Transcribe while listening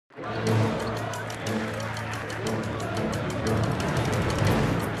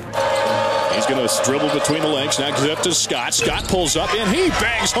going to dribble between the legs. Now gives up to Scott. Scott pulls up, and he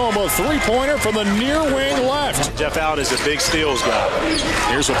bangs home a three-pointer from the near wing left. Jeff Allen is a big steals guy.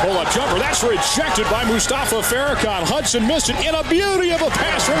 Here's a pull-up jumper. That's rejected by Mustafa Farrakhan. Hudson missed it in a beauty of a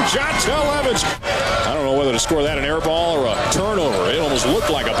pass from Jontel Evans. I don't know whether to score that an air ball or a turnover. It almost looked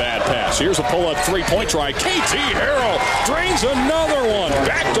like a bad pass. Here's a pull-up three-point try. KT Harrell drains another one.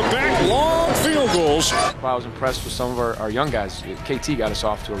 Back-to-back long field goals. I was impressed with some of our young guys. KT got us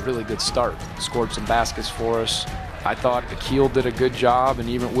off to a really good start. Scored some baskets for us. I thought Akil did a good job, and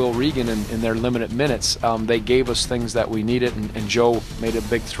even Will Regan in their limited minutes. They gave us things that we needed, and Joe made a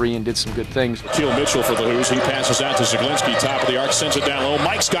big three and did some good things. Akil Mitchell for the Hoos. He passes out to Zaglinski, top of the arc, sends it down low.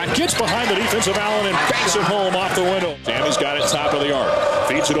 Mike Scott gets behind the defensive Allen and banks it home off the window. Tammy's got it top of the arc.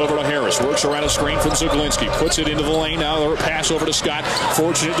 Feeds it over to Harris. Works around a screen from Zaglinski. Puts it into the lane. Now the pass over to Scott.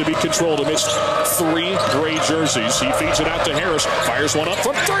 Fortunate to be controlled amidst three gray jerseys. He feeds it out to Harris. Fires one up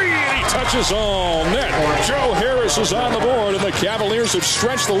from three, and he touches all net. Joe Harris is on the board, and the Cavaliers have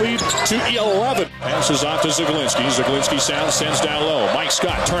stretched the lead to 11. Passes off to Zaglinski. Zaglinski sends down low. Mike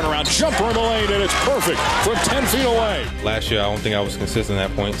Scott, turnaround jumper in the lane, and it's perfect from 10 feet away. Last year, I don't think I was consistent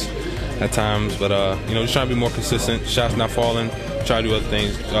at points at times, but just trying to be more consistent. Shots not falling. Try to do other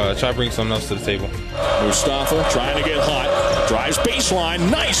things. Try to bring something else to the table. Mustafa trying to get hot. Drives baseline.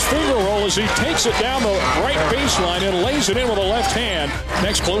 Nice finger roll as he takes it down the right baseline and lays it in with a left hand.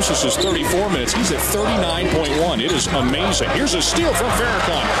 Next closest is 34 minutes. He's at 39.1. It is amazing. Here's a steal from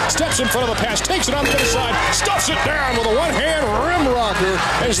Farrakhan. Steps in front of the pass. Takes it on the other side. Stuffs it down with a one-hand rim rocker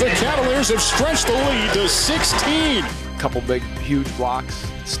as the Cavaliers have stretched the lead to 16. Couple big, huge blocks,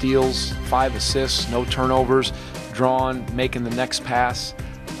 steals, 5 assists, no turnovers, drawn, making the next pass.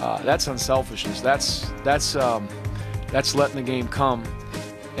 That's unselfishness. That's letting the game come,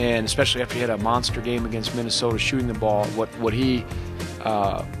 and especially after he had a monster game against Minnesota shooting the ball. What he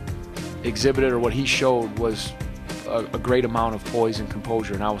exhibited, or what he showed, was a great amount of poise and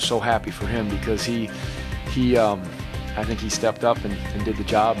composure, and I was so happy for him because I think he stepped up and did the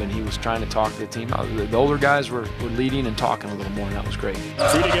job, and he was trying to talk to the team. The older guys were leading and talking a little more, and that was great.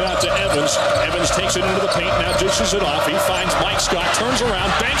 Feeding it out to Evans. Evans takes it into the paint, now dishes it off. He finds Mike Scott, turns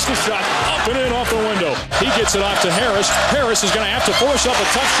around, banks the shot, up and in off the window. He gets it off to Harris. Harris is going to have to force up a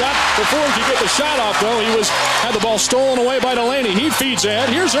tough shot before he can get the shot off, though. He had the ball stolen away by Delaney. He feeds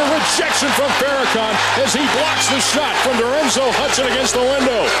ahead. Here's a rejection from Farrakhan as he blocks the shot from Lorenzo Hudson against the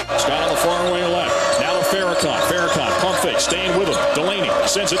window. Scott on the far wing left. Now to Farrakhan. Farrakhan, pump fake, staying with him. Delaney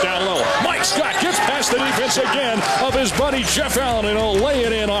sends it down low. Mike Scott gets past the defense again of his buddy Jeff Allen, and he'll lay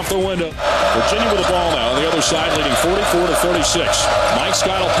it in off the window. Virginia with the ball now on the other side, leading 44-36. Mike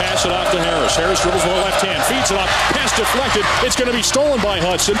Scott will pass it off to Harris. Harris dribbles with the left hand, feeds it off, pass deflected. It's going to be stolen by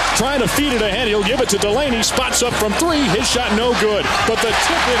Hudson. Trying to feed it ahead. He'll give it to Delaney. Spots up from three. His shot no good. But the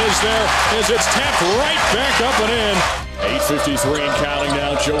tip-in is there as it's tapped right back up and in. 8:53 and counting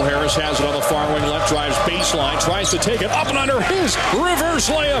now. Joe Harris has it on the far wing left, drives baseline, tries to take it up and under. His reverse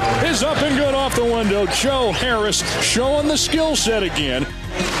layup is up and good off the window. Joe Harris showing the skill set again.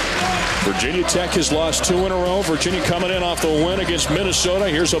 Virginia Tech has lost 2 in a row. Virginia coming in off the win against Minnesota.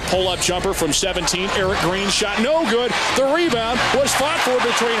 Here's a pull-up jumper from 17. Eric Green shot no good. The rebound was fought for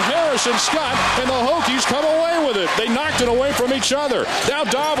between Harris and Scott, and the Hokies come away with it. They knocked it away from each other. Now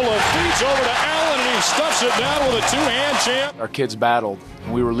Davila feeds over to Allen, and he stuffs it down with a two-hand jam. Our kids battled,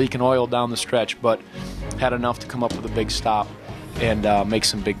 and we were leaking oil down the stretch, but had enough to come up with a big stop and make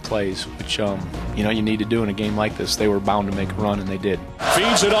some big plays, which you need to do in a game like this. They were bound to make a run, and they did.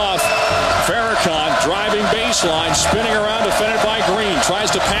 Feeds it off. Farrakhan driving baseline, spinning around, defended by Green.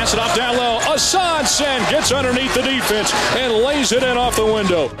 Tries to pass it off down low. Hassan Sen gets underneath the defense and lays it in off the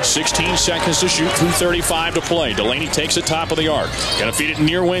window. 16 seconds to shoot, 2:35 to play. Delaney takes it top of the arc. Gonna feed it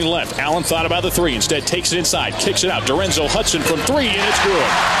near wing left. Allen thought about the three. Instead takes it inside, kicks it out. Lorenzo Hudson from three, and it's good.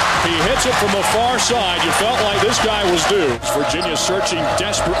 He hits it from the far side. You felt like this guy was due. Virginia searching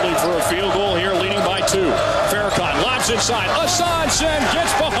desperately for a field goal here, leading by 2. Farrakhan lobs inside. Hassan Sen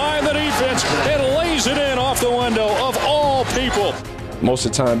gets behind the defense and lays it in off the window of all people. Most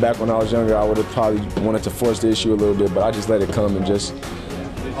of the time back when I was younger, I would have probably wanted to force the issue a little bit, but I just let it come and just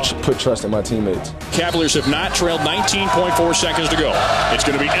put trust in my teammates. Cavaliers have not trailed 19.4 seconds to go. It's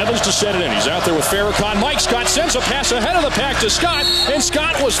going to be Evans to set it in. He's out there with Farrakhan. Mike Scott sends a pass ahead of the pack to Scott, and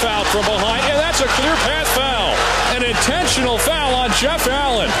Scott was fouled from behind, and that's a clear path foul. An intentional foul on Jeff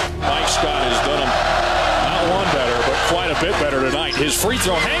Allen. Mike Scott has done him not one better, but quite a bit better tonight. His free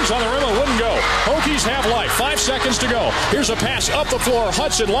throw hangs on the rim and wouldn't go. Hokies have life. 5 seconds to go. Here's a pass up the floor.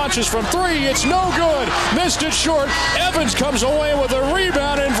 Hudson launches from 3. It's no good. Missed it short. Evans comes away with a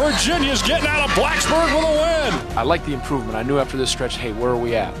rebound, and Virginia's getting out of Blacksburg with a win. I like the improvement. I knew after this stretch, hey, where are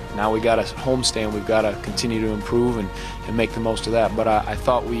we at? Now we got a homestand. We've got to continue to improve and make the most of that. But I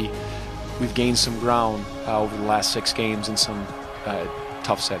thought we've gained some ground over the last 6 games in some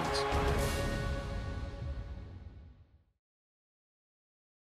tough settings.